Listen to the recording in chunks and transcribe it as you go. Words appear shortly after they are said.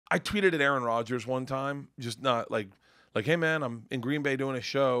I tweeted at Aaron Rodgers one time, just not like, hey man, I'm in Green Bay doing a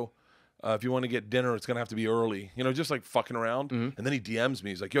show. If you want to get dinner, it's gonna have to be early. You know, just like fucking around. And then he DMs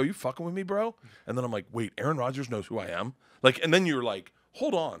me. He's like, "Yo, you fucking with me, bro?" And then I'm like, "Wait, Aaron Rodgers knows who I am?" Like, and then you're like,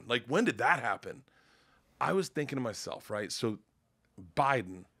 "Hold on, like when did that happen?" I was thinking to myself, right? So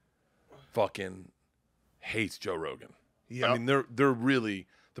Biden fucking hates Joe Rogan. Yeah, I mean, they're really,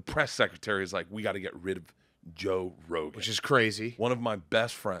 the press secretary is like, we got to get rid of Joe Rogan, which is crazy. One of my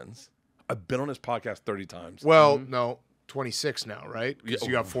best friends. I've been on his podcast 30 times. Well, no, 26 now, right? Because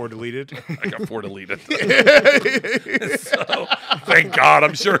you got 4 deleted. I got 4 deleted. So, thank God,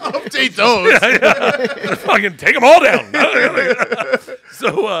 I'm sure. Update those. Fucking take them all down.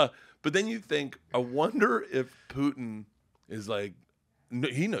 So, but then you think, I wonder if Putin is like,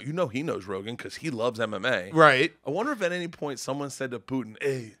 he knows Rogan because he loves MMA. Right. I wonder if at any point someone said to Putin,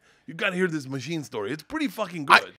 "Hey, you got to hear this machine story. It's pretty fucking good."